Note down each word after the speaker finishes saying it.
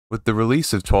With the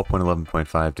release of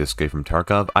 12.11.5 to Escape from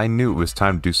Tarkov, I knew it was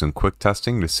time to do some quick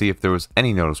testing to see if there was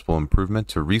any noticeable improvement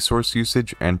to resource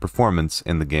usage and performance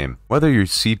in the game. Whether you're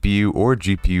CPU or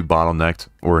GPU bottlenecked,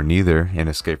 or neither in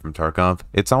Escape from Tarkov,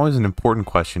 it's always an important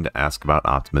question to ask about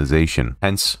optimization,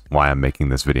 hence why I'm making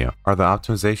this video. Are the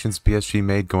optimizations PSG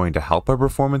made going to help our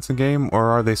performance in game, or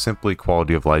are they simply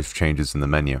quality of life changes in the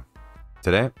menu?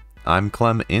 Today, I'm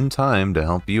Clem in time to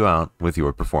help you out with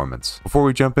your performance. Before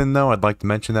we jump in though, I'd like to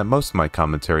mention that most of my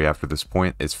commentary after this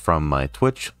point is from my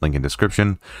Twitch, link in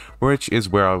description, which is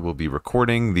where I will be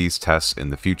recording these tests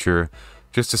in the future,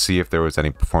 just to see if there was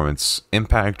any performance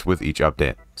impact with each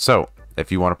update. So,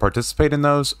 if you want to participate in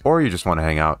those, or you just want to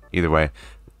hang out, either way,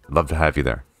 I'd love to have you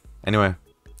there. Anyway,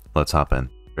 let's hop in.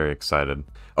 Very excited.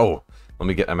 Oh, let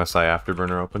me get MSI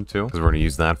Afterburner open too, because we're going to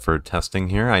use that for testing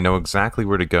here. I know exactly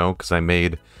where to go, because I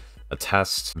made a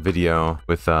test video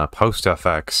with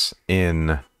PostFX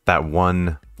in that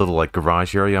one little like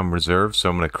garage area on reserve, so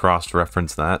I'm going to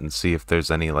cross-reference that and see if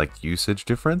there's any like usage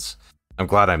difference. I'm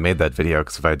glad I made that video,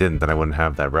 because if I didn't, then I wouldn't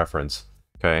have that reference.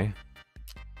 Okay,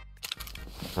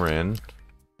 we're in.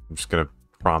 I'm just going to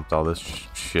prompt all this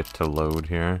shit to load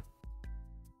here.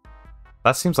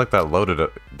 That seems like that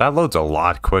loads a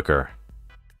lot quicker.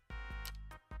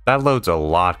 That loads a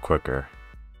lot quicker.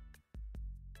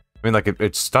 I mean, like,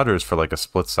 it stutters for like a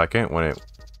split second when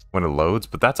it loads,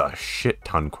 but that's a shit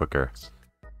ton quicker.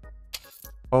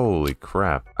 Holy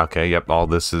crap. Okay, yep, all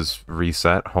this is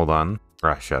reset. Hold on.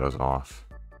 Crash shadows off.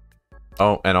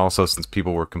 Oh, and also, since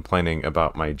people were complaining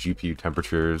about my GPU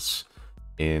temperatures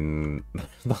in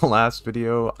the last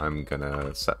video, I'm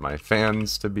gonna set my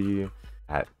fans to be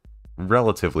at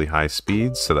relatively high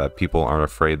speeds so that people aren't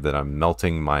afraid that I'm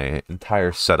melting my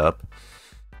entire setup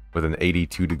with an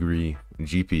 82-degree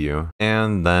GPU.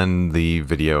 And then the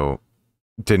video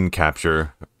didn't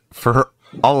capture for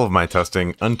all of my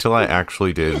testing until I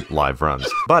actually did live runs.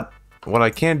 But what I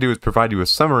can do is provide you a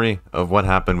summary of what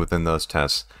happened within those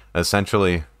tests.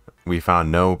 Essentially, we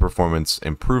found no performance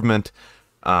improvement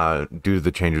due to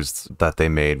the changes that they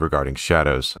made regarding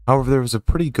shadows. However, there was a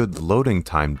pretty good loading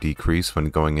time decrease when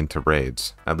going into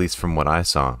raids, at least from what I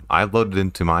saw. I loaded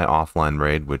into my offline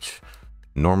raid, which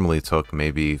normally took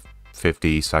maybe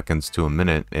 50 seconds to a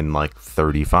minute, in like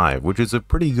 35, which is a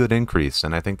pretty good increase,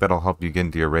 and I think that'll help you get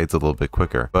into your raids a little bit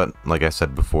quicker. But like I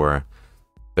said before,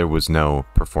 there was no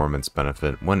performance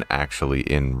benefit when actually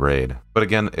in raid. But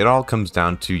again, it all comes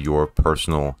down to your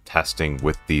personal testing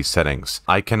with these settings.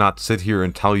 I cannot sit here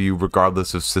and tell you,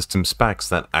 regardless of system specs,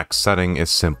 that X setting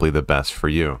is simply the best for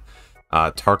you.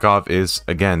 Tarkov is,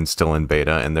 again, still in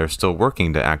beta, and they're still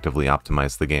working to actively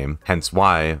optimize the game, hence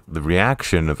why the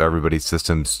reaction of everybody's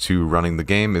systems to running the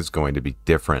game is going to be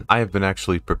different. I have been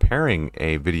actually preparing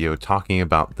a video talking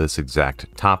about this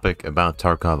exact topic, about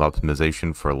Tarkov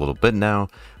optimization, for a little bit now.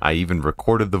 I even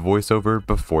recorded the voiceover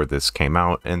before this came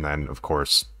out, and then, of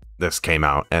course, this came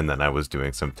out, and then I was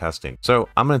doing some testing. So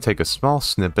I'm going to take a small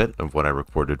snippet of what I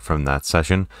recorded from that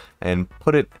session and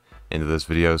put it into this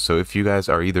video. So if you guys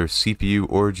are either CPU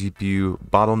or GPU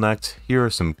bottlenecked, here are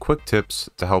some quick tips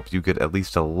to help you get at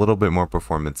least a little bit more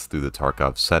performance through the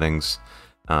Tarkov settings,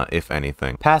 if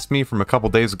anything. Past me from a couple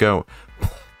days ago,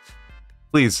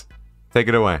 please take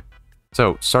it away.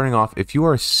 So starting off, if you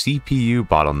are CPU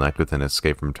bottlenecked within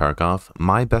Escape from Tarkov,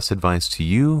 my best advice to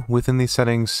you within these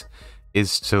settings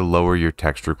is to lower your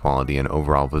texture quality and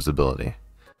overall visibility.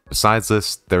 Besides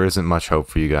this, there isn't much hope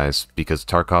for you guys, because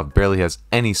Tarkov barely has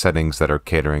any settings that are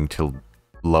catering to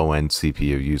low-end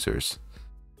CPU users.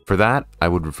 For that, I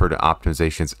would refer to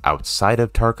optimizations outside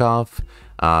of Tarkov,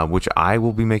 which I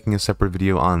will be making a separate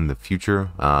video on in the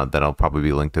future, that'll probably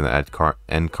be linked in the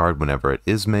end card whenever it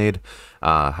is made.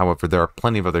 However, there are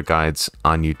plenty of other guides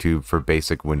on YouTube for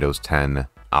basic Windows 10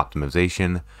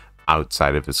 optimization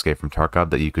outside of Escape from Tarkov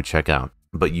that you could check out.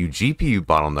 But you GPU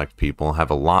bottlenecked people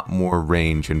have a lot more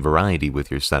range and variety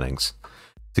with your settings.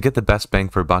 To get the best bang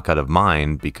for buck out of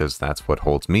mine, because that's what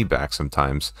holds me back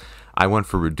sometimes, I went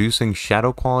for reducing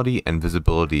shadow quality and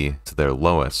visibility to their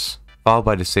lowest, followed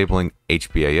by disabling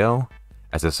HBAO,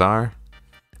 SSR,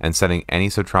 and setting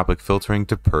anisotropic filtering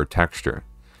to per texture.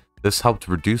 This helped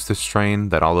reduce the strain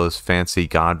that all those fancy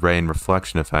God ray and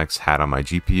reflection effects had on my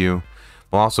GPU,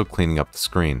 while also cleaning up the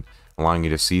screen, allowing you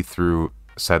to see through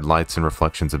said lights and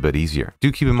reflections a bit easier.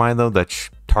 Do keep in mind though that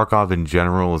Tarkov in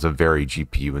general is a very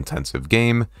GPU intensive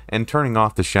game, and turning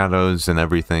off the shadows and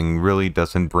everything really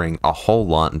doesn't bring a whole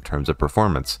lot in terms of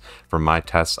performance. From my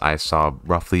tests, I saw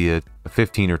roughly a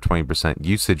 15 or 20%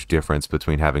 usage difference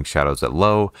between having shadows at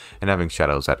low and having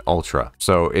shadows at ultra.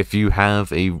 So if you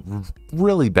have a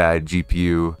really bad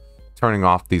GPU, turning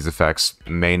off these effects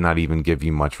may not even give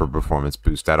you much of a performance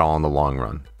boost at all in the long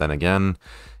run. Then again,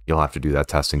 you'll have to do that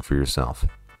testing for yourself.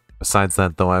 Besides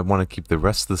that though, I want to keep the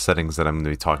rest of the settings that I'm going to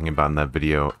be talking about in that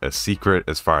video a secret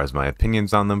as far as my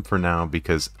opinions on them for now,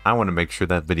 because I want to make sure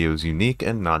that video is unique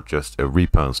and not just a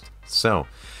repost. So,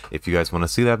 if you guys want to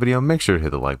see that video, make sure to hit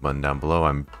the like button down below.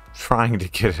 I'm trying to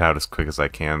get it out as quick as I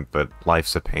can, but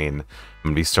life's a pain. I'm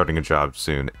going to be starting a job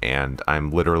soon, and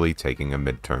I'm literally taking a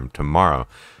midterm tomorrow.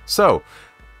 So,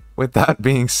 with that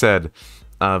being said,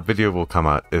 video will come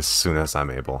out as soon as I'm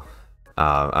able.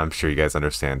 I'm sure you guys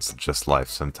understand, it's just life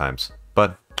sometimes.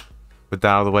 But with that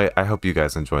out of the way, I hope you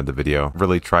guys enjoyed the video.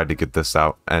 Really tried to get this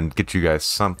out and get you guys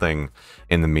something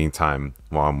in the meantime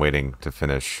while I'm waiting to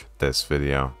finish this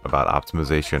video about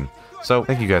optimization. So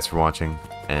thank you guys for watching,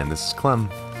 and this is Clem,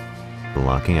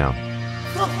 locking out.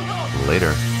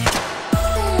 Later.